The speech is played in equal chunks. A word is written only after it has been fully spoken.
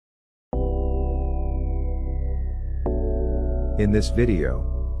In this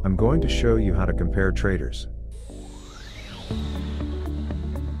video, I'm going to show you how to compare traders.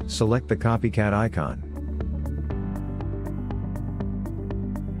 Select the CopyKat icon.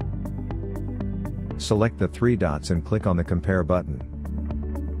 Select the three dots and click on the Compare button.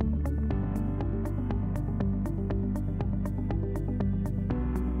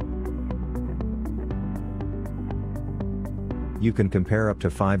 You can compare up to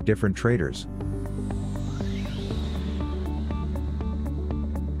 5 different traders.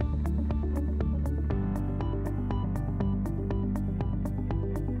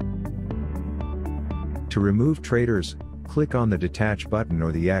 To remove traders, click on the Detach button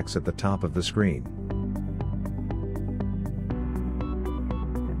or the X at the top of the screen.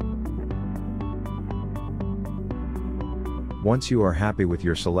 Once you are happy with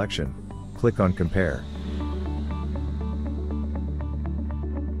your selection, click on Compare.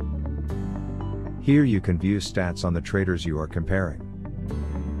 Here you can view stats on the traders you are comparing.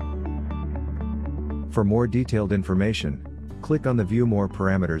 For more detailed information, click on the View More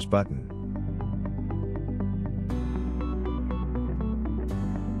Parameters button.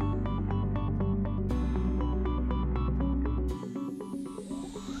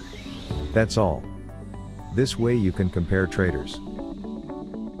 That's all. This way you can compare traders.